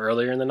brought up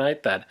earlier in the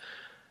night, that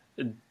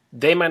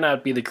they might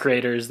not be the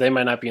creators, they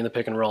might not be in the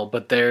pick and roll,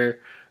 but they're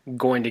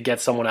going to get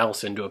someone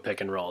else into a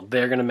pick and roll.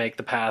 They're going to make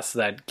the pass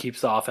that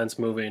keeps the offense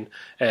moving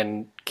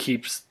and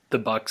keeps the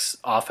Bucks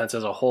offense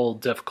as a whole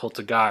difficult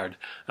to guard.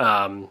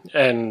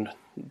 And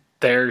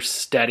their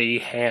steady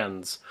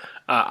hands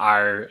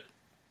are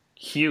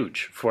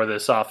huge for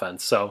this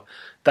offense. So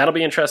that'll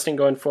be interesting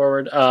going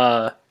forward.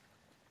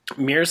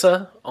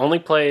 Mirza only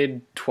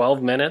played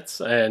 12 minutes,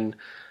 and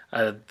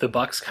the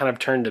Bucks kind of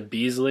turned to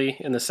Beasley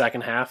in the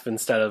second half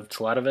instead of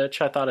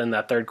Teletovic, I thought, in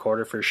that third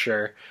quarter for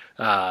sure.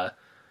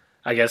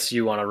 I guess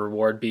you want to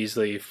reward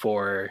Beasley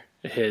for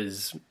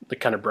the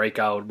kind of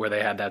breakout where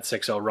they had that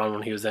 6-0 run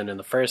when he was in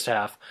the first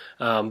half.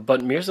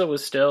 But Mirza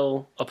was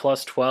still a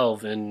plus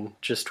 12 in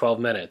just 12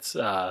 minutes.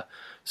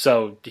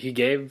 So he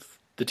gave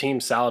the team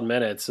solid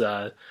minutes,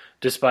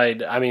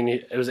 despite,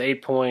 it was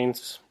 8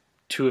 points,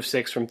 2 of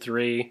 6 from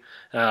 3.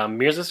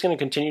 Mirza's going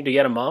to continue to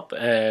get him up,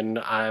 and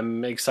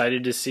I'm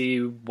excited to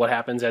see what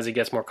happens as he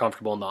gets more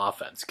comfortable in the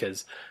offense,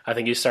 because I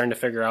think he's starting to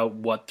figure out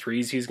what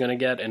threes he's going to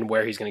get and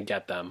where he's going to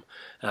get them,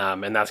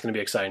 and that's going to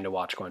be exciting to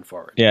watch going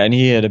forward. Yeah, and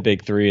he had a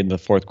big 3 in the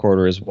fourth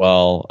quarter as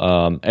well.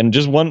 And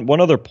just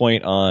one other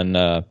point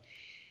on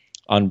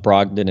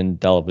Brogdon and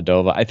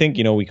Dellavedova. I think,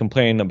 we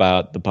complain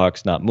about the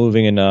Bucks not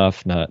moving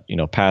enough, not,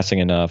 passing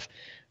enough.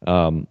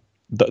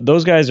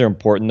 Those guys are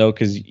important, though,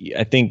 because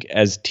I think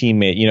as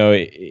teammate,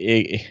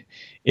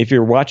 if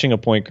you're watching a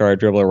point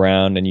guard dribble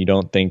around and you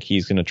don't think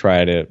he's going to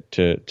try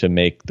to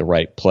make the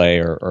right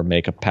play or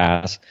make a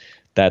pass,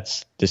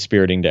 that's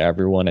dispiriting to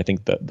everyone. I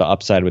think the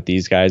upside with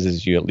these guys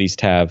is you at least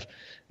have,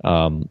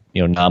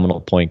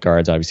 nominal point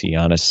guards. Obviously,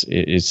 Giannis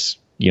is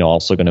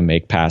also going to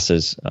make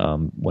passes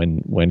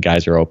when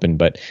guys are open,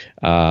 but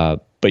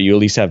you at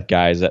least have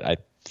guys that I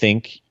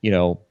think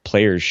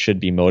players should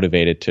be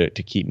motivated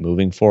to keep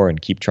moving for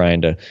and keep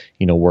trying to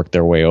work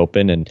their way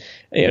open. And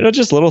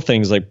just little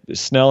things like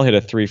Snell hit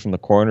a 3 from the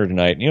corner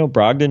tonight.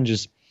 Brogdon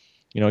just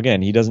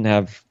again, he doesn't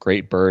have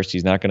great burst.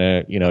 He's not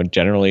going to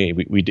generally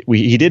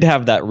he did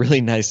have that really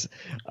nice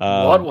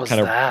what was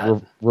kind that?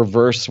 of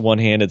reverse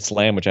one-handed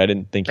slam, which I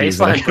didn't think he was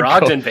baseline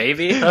Brogdon,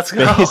 baby. Let's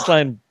go.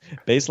 Baseline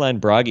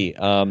Broggy.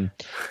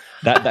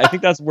 I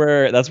think that's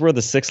where the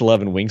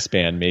 6'11"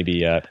 wingspan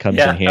maybe comes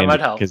in handy,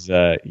 because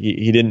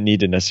he didn't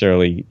need to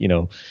necessarily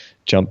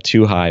jump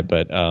too high,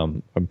 but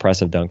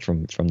impressive dunk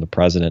from the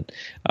president.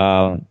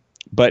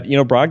 But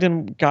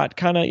Brogdon got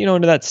kind of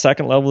into that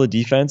second level of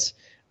defense,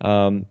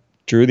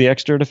 drew the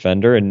extra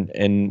defender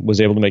and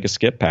was able to make a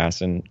skip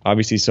pass. And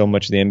obviously, so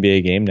much of the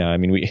NBA game now.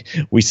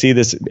 We see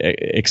this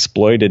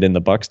exploited in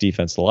the Bucks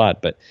defense a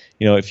lot. But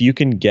if you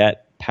can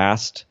get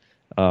past,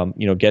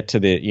 get to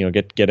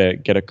the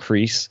get a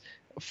crease,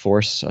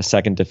 force a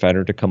second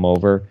defender to come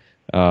over,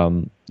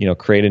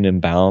 create an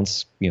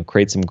imbalance,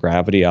 create some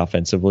gravity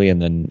offensively,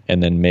 and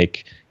then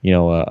make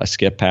a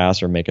skip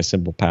pass or make a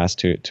simple pass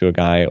to a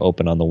guy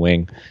open on the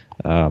wing.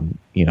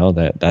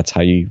 That's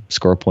how you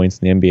score points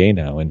in the NBA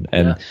now, and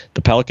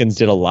the Pelicans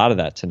did a lot of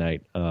that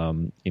tonight.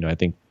 I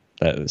think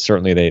that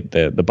certainly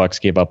the Bucks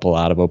gave up a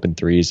lot of open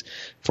threes.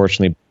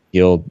 Fortunately,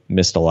 Hield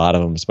missed a lot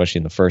of them, especially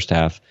in the first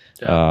half.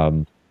 Yeah.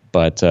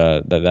 But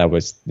that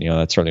was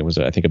that certainly was,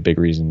 I think, a big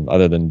reason,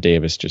 other than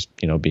Davis just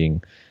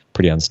being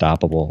pretty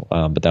unstoppable.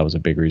 But that was a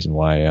big reason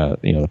why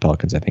the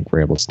Pelicans, I think,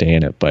 were able to stay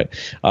in it. But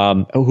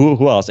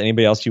who else?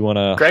 Anybody else you want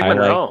to Greg highlight?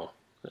 Monroe.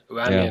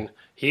 I mean,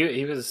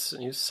 he was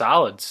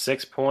solid.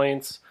 6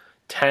 points,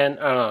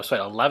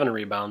 11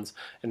 rebounds,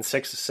 and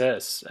 6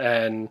 assists.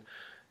 And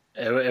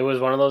it was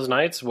one of those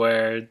nights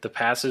where the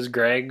passes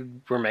Greg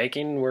were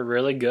making were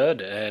really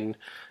good. And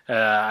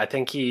I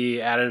think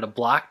he added a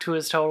block to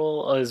his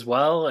total as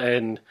well.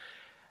 And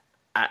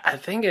I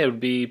think it would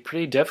be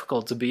pretty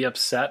difficult to be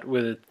upset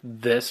with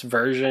this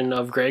version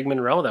of Greg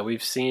Monroe that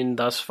we've seen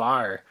thus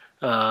far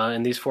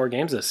in these 4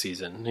 games this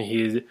season.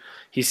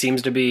 He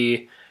seems to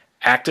be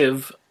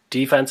active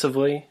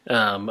defensively.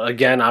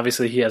 Again,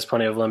 obviously he has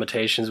plenty of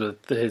limitations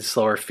with his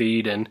slower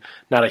feet and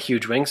not a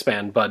huge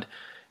wingspan, but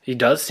he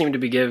does seem to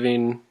be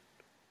giving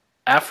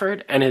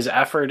effort, and his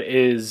effort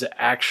is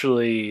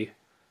actually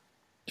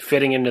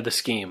fitting into the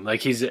scheme.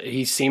 Like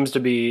he seems to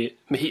be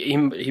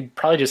he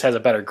probably just has a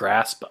better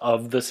grasp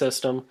of the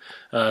system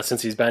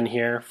since he's been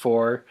here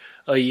for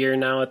a year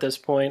now at this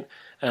point.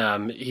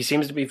 He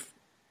seems to be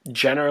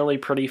generally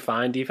pretty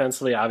fine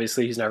defensively.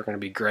 Obviously he's never going to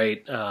be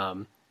great,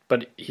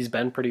 but he's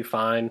been pretty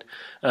fine.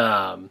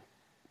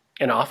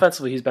 And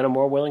offensively he's been a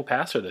more willing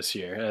passer this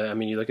year. I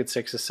mean, you look at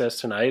 6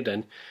 assists tonight,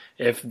 and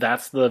if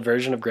that's the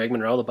version of Greg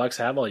Monroe the Bucks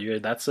have all year,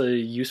 that's a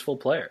useful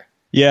player.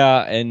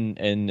 Yeah,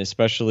 and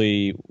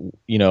especially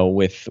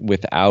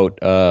without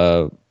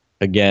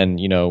again,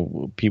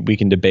 we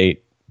can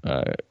debate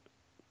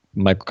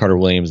Michael Carter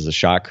Williams as a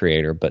shot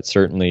creator, but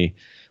certainly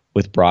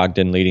with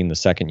Brogdon leading the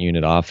second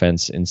unit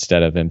offense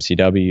instead of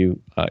MCW,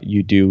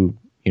 you do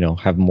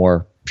have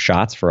more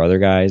shots for other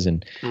guys,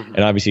 and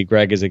obviously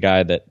Greg is a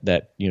guy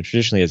that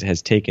traditionally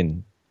has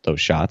taken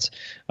those shots,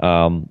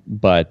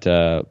 but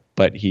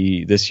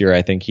he this year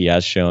I think he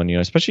has shown,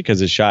 especially because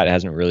his shot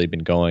hasn't really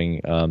been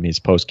going. His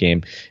post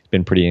game has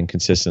been pretty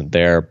inconsistent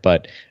there,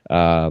 but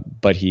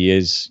he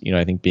is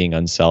I think being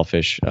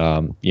unselfish.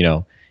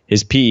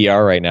 His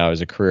PER right now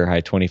is a career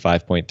high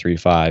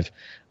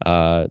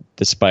 25.35,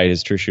 despite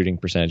his true shooting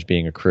percentage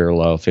being a career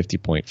low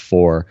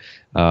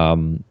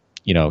 50.4.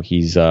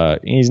 He's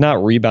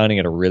not rebounding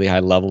at a really high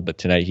level, but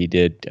tonight he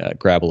did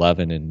grab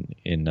 11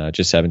 in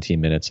just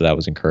 17 minutes, so that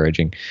was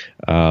encouraging.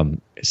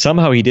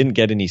 Somehow he didn't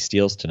get any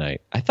steals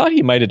tonight. I thought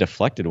he might have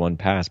deflected one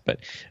pass,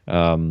 but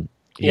I thought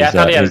he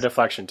had a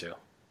deflection too.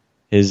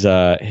 His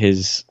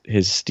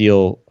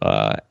steal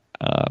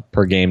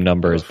per game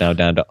number is now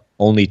down to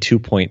only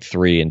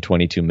 2.3 in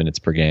 22 minutes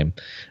per game.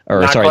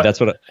 He's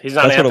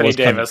not Anthony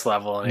Davis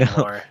level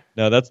anymore.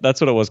 No, that's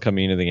what it was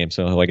coming into the game.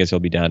 So I guess he'll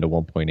be down to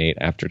 1.8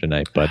 after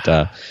tonight.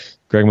 But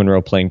Greg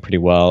Monroe playing pretty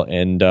well,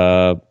 and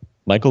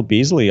Michael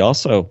Beasley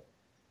also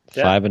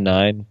 5 and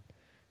 9,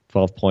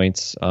 12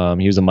 points.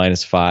 He was a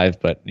 -5,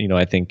 but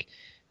I think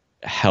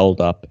held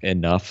up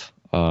enough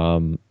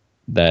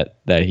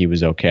that he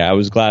was okay. I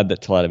was glad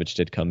that Teletovic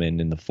did come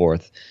in the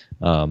fourth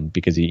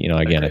because he,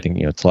 again, I think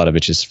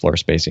Teletovic's floor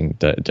spacing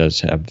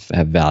does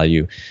have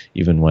value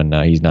even when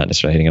he's not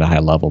necessarily hitting at a high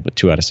level. But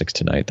 2 out of 6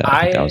 tonight.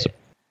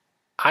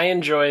 I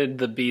enjoyed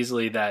the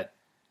Beasley that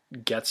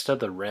gets to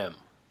the rim.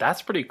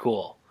 That's pretty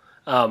cool.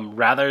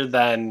 Rather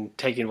than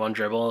taking one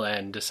dribble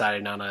and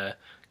deciding on a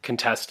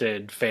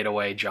contested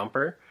fadeaway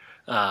jumper,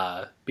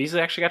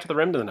 Beasley actually got to the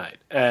rim tonight.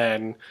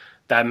 And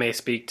that may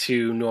speak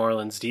to New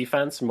Orleans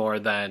defense more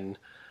than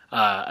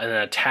an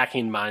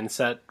attacking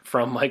mindset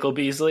from Michael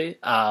Beasley.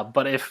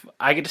 But if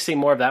I get to see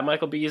more of that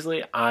Michael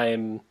Beasley,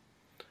 I'm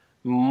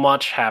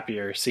much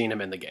happier seeing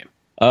him in the game.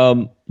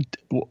 An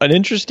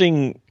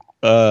interesting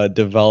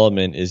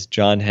development is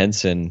John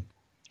Henson.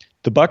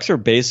 The Bucks are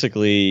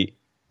basically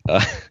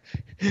a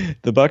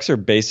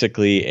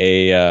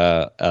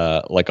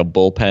like a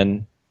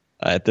bullpen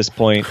at this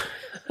point,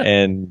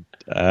 and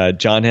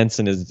John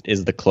Henson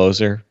is the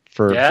closer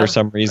for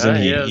some reason.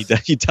 He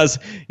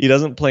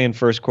doesn't play in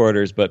first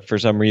quarters, but for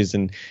some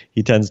reason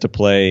he tends to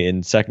play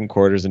in second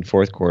quarters and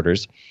fourth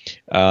quarters.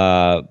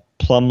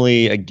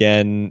 Plumlee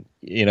again.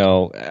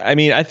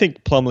 I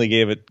think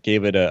Plumlee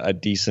gave it a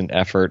decent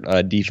effort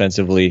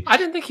defensively. I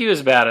didn't think he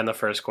was bad in the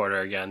first quarter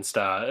against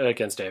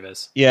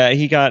Davis. Yeah,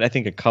 he got, I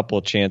think, a couple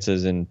of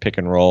chances in pick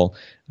and roll.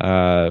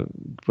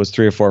 Was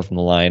 3 or 4 from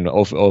the line,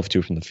 0 of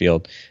 2 from the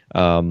field.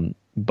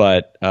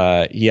 But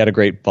he had a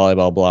great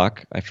volleyball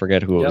block. I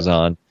forget who it was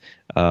on.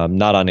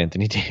 Not on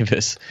Anthony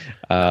Davis.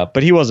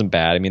 But he wasn't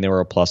bad. I mean, they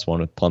were a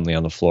 +1 with Plumlee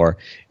on the floor.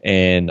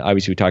 And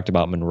obviously we talked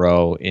about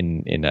Monroe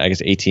in I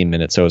guess 18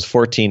 minutes. So it was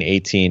 14,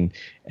 18,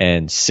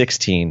 and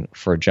 16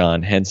 for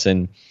John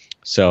Henson.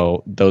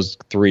 So those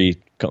three,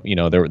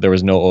 there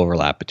was no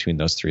overlap between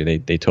those three.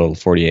 They totaled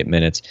 48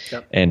 minutes.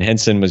 Yep. And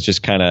Henson was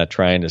just kind of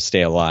trying to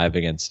stay alive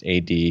against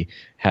AD.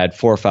 Had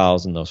 4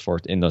 fouls in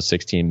those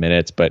 16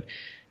 minutes, but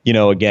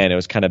again, it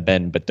was kind of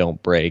bend but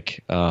don't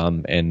break.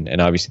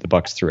 And obviously the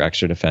Bucks threw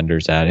extra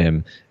defenders at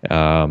him.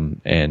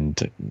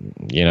 And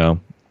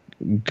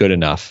good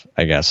enough,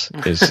 I guess,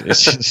 is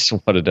just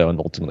what it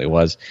ultimately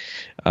was.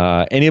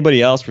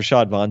 Anybody else?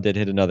 Rashad Vaughn did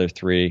hit another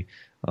 3.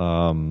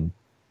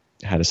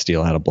 Had a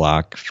steal, had a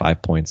block,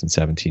 5 points in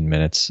 17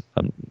 minutes.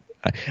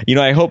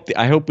 I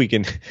hope we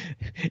can.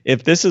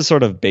 If this is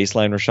sort of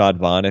baseline Rashad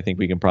Vaughn, I think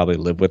we can probably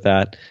live with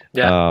that.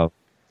 Yeah.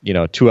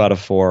 2 out of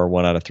 4,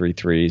 1 out of 3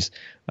 threes.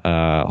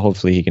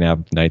 Hopefully he can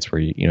have nights where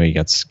he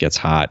gets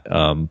hot.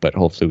 But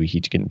hopefully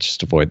he can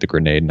just avoid the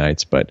grenade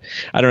nights. But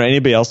I don't know,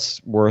 anybody else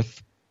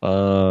worth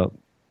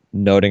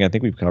noting. I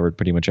think we've covered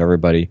pretty much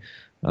everybody.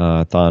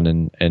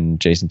 Thon and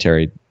Jason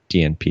Terry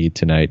DNP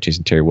tonight.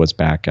 Jason Terry was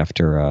back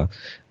after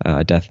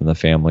a death in the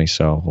family,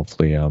 so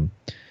hopefully,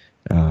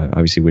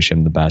 obviously wish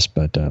him the best.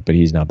 But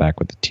he's now back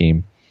with the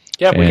team.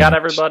 Yeah, we got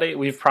everybody.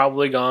 We've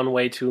probably gone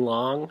way too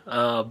long,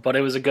 but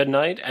it was a good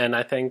night, and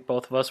I think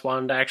both of us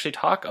wanted to actually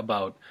talk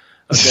about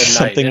a good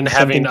night and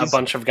having a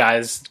bunch of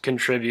guys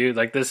contribute.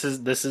 Like this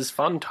is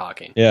fun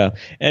talking. Yeah,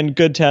 and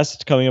good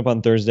test coming up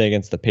on Thursday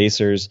against the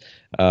Pacers.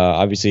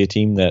 Obviously, a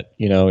team that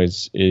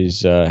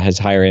is has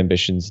higher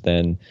ambitions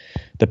than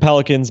the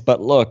Pelicans. But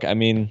look, I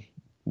mean,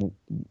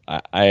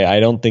 I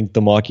don't think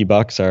the Milwaukee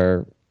Bucks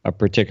are a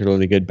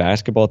particularly good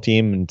basketball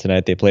team, and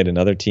tonight they played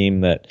another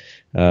team that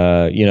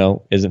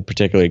isn't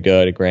particularly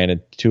good.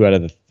 Granted, 2 out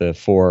of the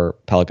 4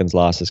 Pelicans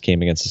losses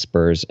came against the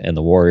Spurs and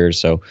the Warriors.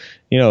 So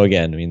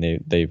again, I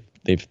mean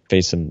they've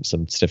faced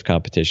some stiff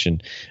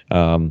competition.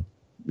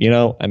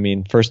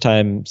 First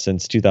time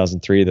since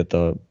 2003 that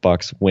the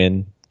Bucks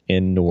win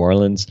in New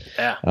Orleans.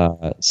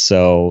 Yeah.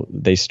 So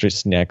they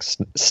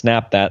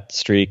snap that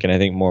streak, and I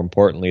think more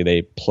importantly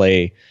they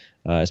play.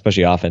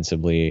 Especially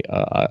offensively,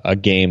 a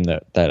game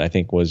that I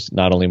think was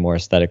not only more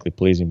aesthetically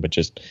pleasing, but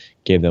just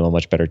gave them a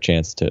much better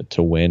chance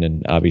to win.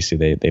 And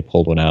obviously they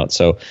pulled one out.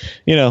 So,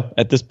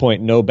 at this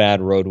point, no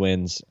bad road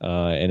wins,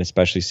 and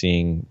especially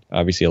seeing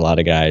obviously a lot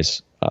of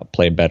guys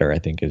play better, I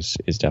think is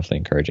definitely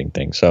an encouraging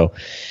thing. So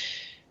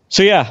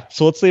yeah,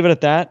 so let's leave it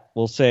at that.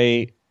 We'll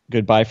say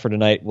goodbye for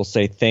tonight. We'll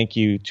say thank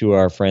you to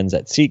our friends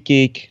at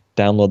SeatGeek.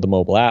 Download the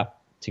mobile app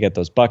to get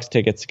those Bucks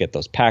tickets, to get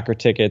those Packer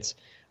tickets.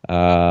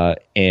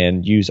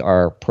 And use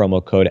our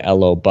promo code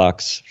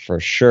LOBucks for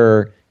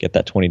sure. Get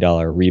that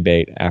 $20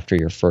 rebate after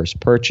your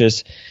first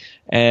purchase.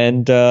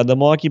 And the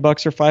Milwaukee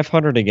Bucks are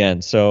 500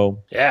 again.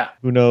 So yeah,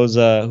 who knows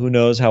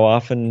how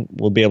often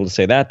we'll be able to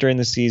say that during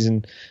the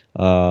season.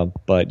 But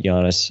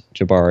Giannis,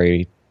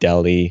 Jabari,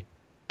 Delly,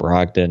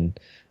 Brogdon,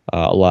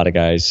 a lot of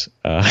guys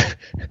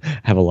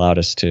have allowed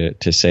us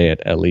to say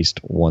it at least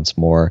once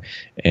more.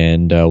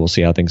 And we'll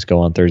see how things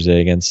go on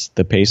Thursday against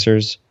the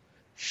Pacers.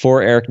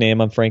 For Eric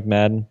Name, I'm Frank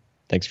Madden.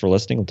 Thanks for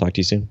listening. We'll talk to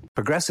you soon.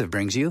 Progressive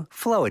brings you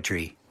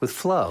Flowetry with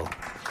Flo.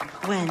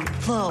 When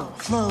Flo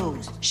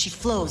flows, she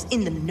flows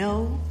in the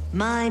know.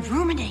 Mind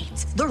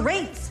ruminates the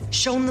rates.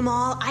 Shown them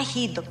all, I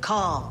heed the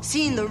call.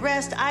 Seeing the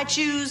rest, I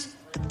choose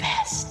the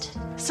best.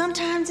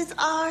 Sometimes it's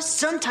ours,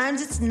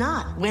 sometimes it's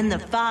not. When the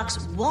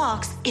fox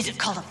walks, is it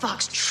called a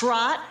fox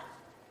trot?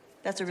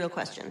 That's a real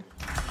question.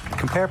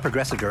 Compare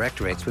Progressive Direct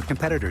rates with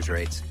competitors'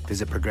 rates.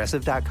 Visit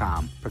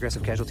Progressive.com.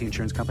 Progressive Casualty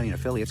Insurance Company and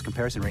affiliates.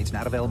 Comparison rates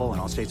not available in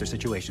all states or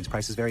situations.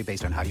 Prices vary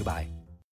based on how you buy.